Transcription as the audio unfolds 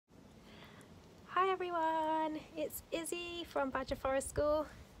Hi everyone, it's Izzy from Badger Forest School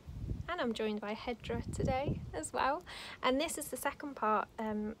and I'm joined by Hedra today as well, and this is the second part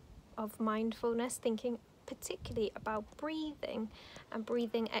of mindfulness, thinking particularly about breathing and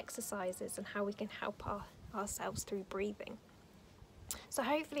breathing exercises and how we can help ourselves through breathing. So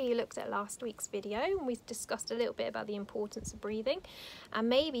hopefully you looked at last week's video and we discussed a little bit about the importance of breathing, and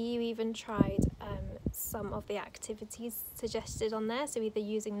maybe you even tried some of the activities suggested on there, so either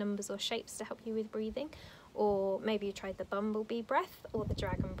using numbers or shapes to help you with breathing, or maybe you tried the bumblebee breath or the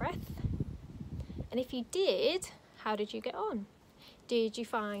dragon breath. And if you did, how did you get on? Did you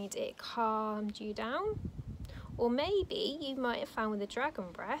find it calmed you down? Or maybe you might have found with the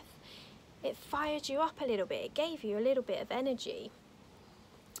dragon breath it fired you up a little bit, it gave you a little bit of energy.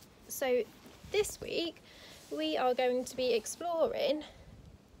 So this week we are going to be exploring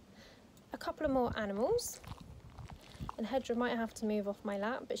a couple of more animals, and Hedra might have to move off my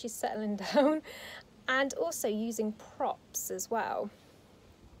lap, but she's settling down, and also using props as well.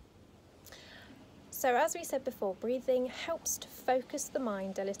 So as we said before, breathing helps to focus the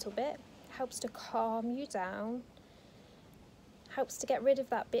mind a little bit, helps to calm you down, helps to get rid of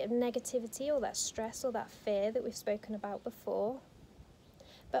that bit of negativity or that stress or that fear that we've spoken about before.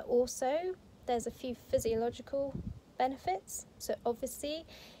 But also there's a few physiological benefits. So obviously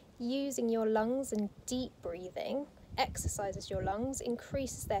using your lungs and deep breathing exercises your lungs,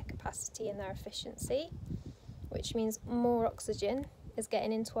 increases their capacity and their efficiency, which means more oxygen is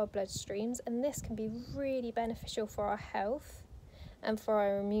getting into our bloodstreams, and this can be really beneficial for our health and for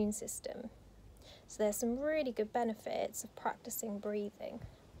our immune system. So there's some really good benefits of practicing breathing.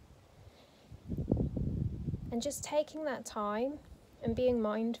 And just taking that time and being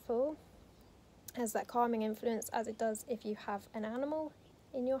mindful has that calming influence, as it does if you have an animal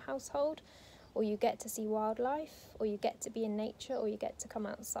in your household, or you get to see wildlife, or you get to be in nature, or you get to come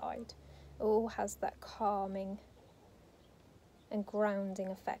outside. It all has that calming and grounding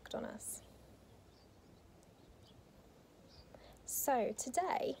effect on us. So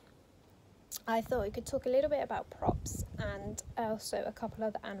today I thought we could talk a little bit about props and also a couple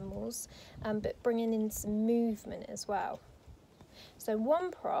other animals, but bringing in some movement as well. So one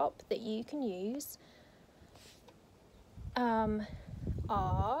prop that you can use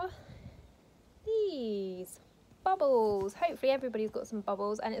are these bubbles. Hopefully everybody's got some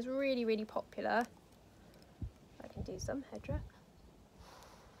bubbles, and it's really, really popular. I can do some, Hedra.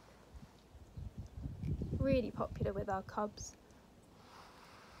 Really popular with our cubs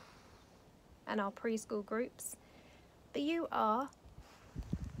and our preschool groups. But you are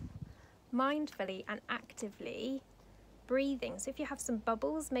mindfully and actively breathing. So if you have some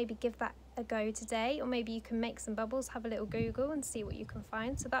bubbles, maybe give that a go today, or maybe you can make some bubbles, have a little Google and see what you can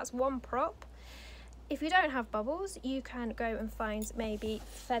find. So that's one prop. If you don't have bubbles, you can go and find maybe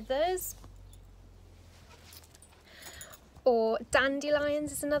feathers, or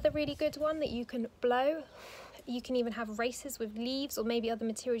dandelions is another really good one that you can blow. You can even have races with leaves or maybe other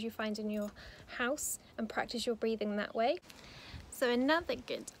materials you find in your house and practice your breathing that way. So another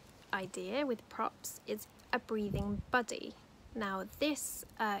good idea with props is a breathing buddy. Now this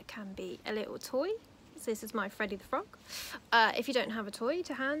can be a little toy. So this is my Freddy the Frog. If you don't have a toy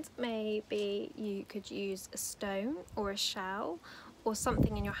to hand, maybe you could use a stone or a shell or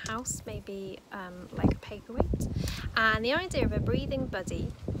something in your house, maybe like a paperweight. And the idea of a breathing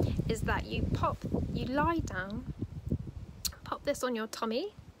buddy is that you lie down, pop this on your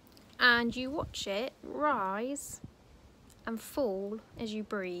tummy, and you watch it rise and fall as you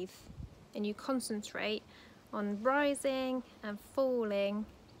breathe, and you concentrate on rising and falling,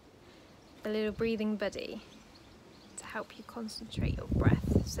 the little breathing buddy, to help you concentrate your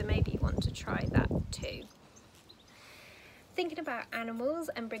breath. So maybe you want to try that too. Thinking about animals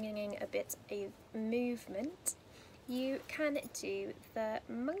and bringing in a bit of movement, you can do the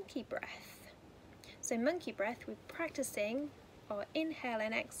monkey breath. So monkey breath, we're practicing our inhale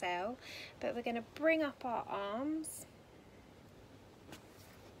and exhale, but we're going to bring up our arms,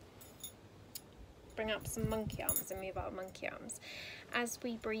 bring up some monkey arms and move our monkey arms. As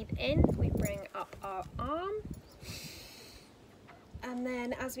we breathe in, we bring up our arm, and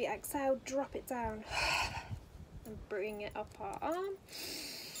then as we exhale, drop it down and bring it up our arm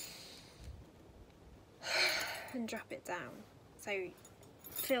and drop it down. So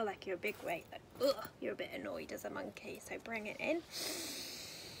feel like you're a big weight, like you're a bit annoyed as a monkey, so bring it in.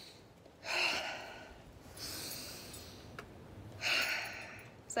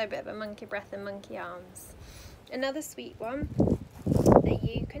 So a bit of a monkey breath and monkey arms. Another sweet one that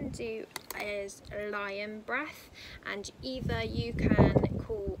you can do is lion breath, and either you can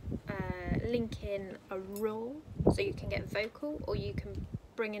link in a roll, so you can get vocal, or you can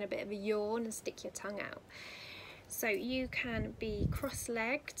bring in a bit of a yawn and stick your tongue out. So you can be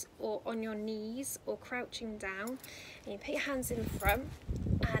cross-legged or on your knees or crouching down, and you put your hands in front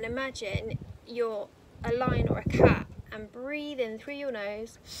and imagine you're a lion or a cat, and breathe in through your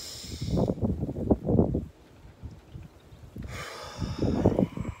nose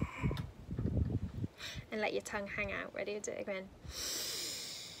and let your tongue hang out. Ready? Do it again.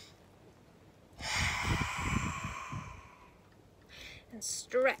 And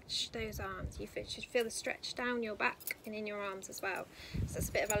stretch those arms. You should feel the stretch down your back and in your arms as well. So it's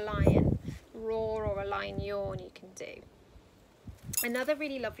a bit of a lion roar or a lion yawn you can do. Another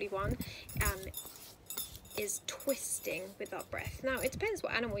really lovely one is twisting with our breath. Now it depends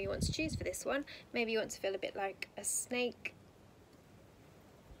what animal you want to choose for this one. Maybe you want to feel a bit like a snake,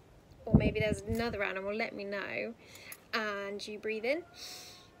 or maybe there's another animal, let me know. And you breathe in,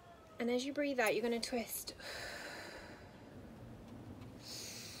 and as you breathe out you're going to twist.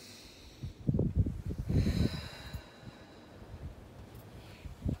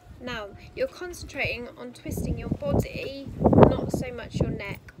 Now, you're concentrating on twisting your body, not so much your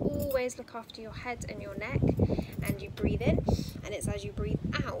neck. Always look after your head and your neck, and you breathe in, and it's as you breathe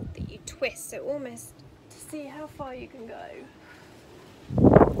out that you twist, so almost to see how far you can go.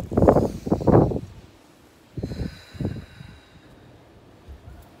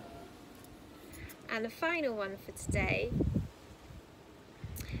 And the final one for today,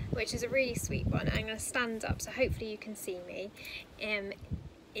 which is a really sweet one, I'm going to stand up so hopefully you can see me,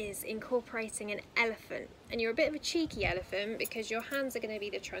 is incorporating an elephant. And you're a bit of a cheeky elephant because your hands are going to be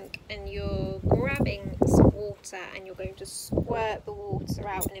the trunk, and you're grabbing some water and you're going to squirt the water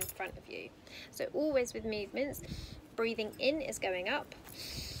out and in front of you. So always with movements, breathing in is going up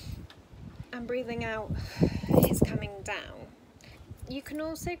and breathing out is coming down. You can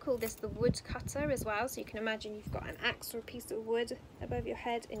also call this the wood cutter as well, so you can imagine you've got an axe or a piece of wood above your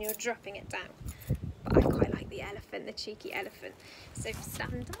head and you're dropping it down. But I quite like the elephant, the cheeky elephant. So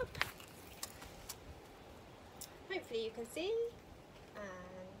stand up. Hopefully you can see.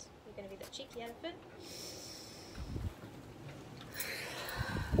 And you're going to be the cheeky elephant.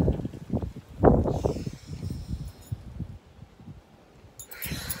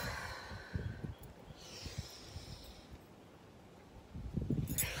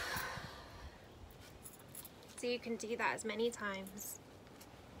 So you can do that as many times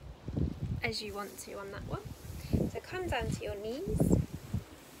as you want to on that one. So come down to your knees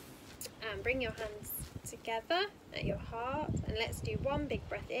and bring your hands together at your heart, and let's do one big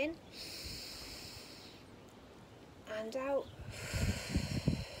breath in and out,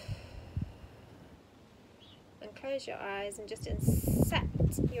 and close your eyes and just set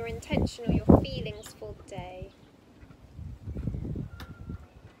your intention or your feelings for the day.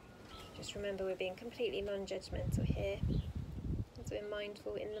 Just remember, we're being completely non-judgmental here, as we're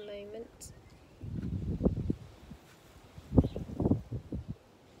mindful in the moment.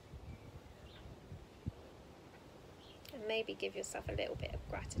 And maybe give yourself a little bit of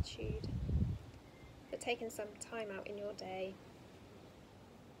gratitude for taking some time out in your day.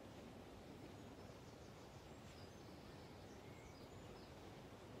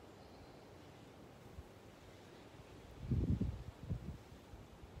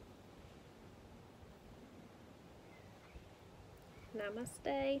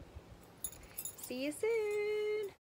 Namaste. See you soon.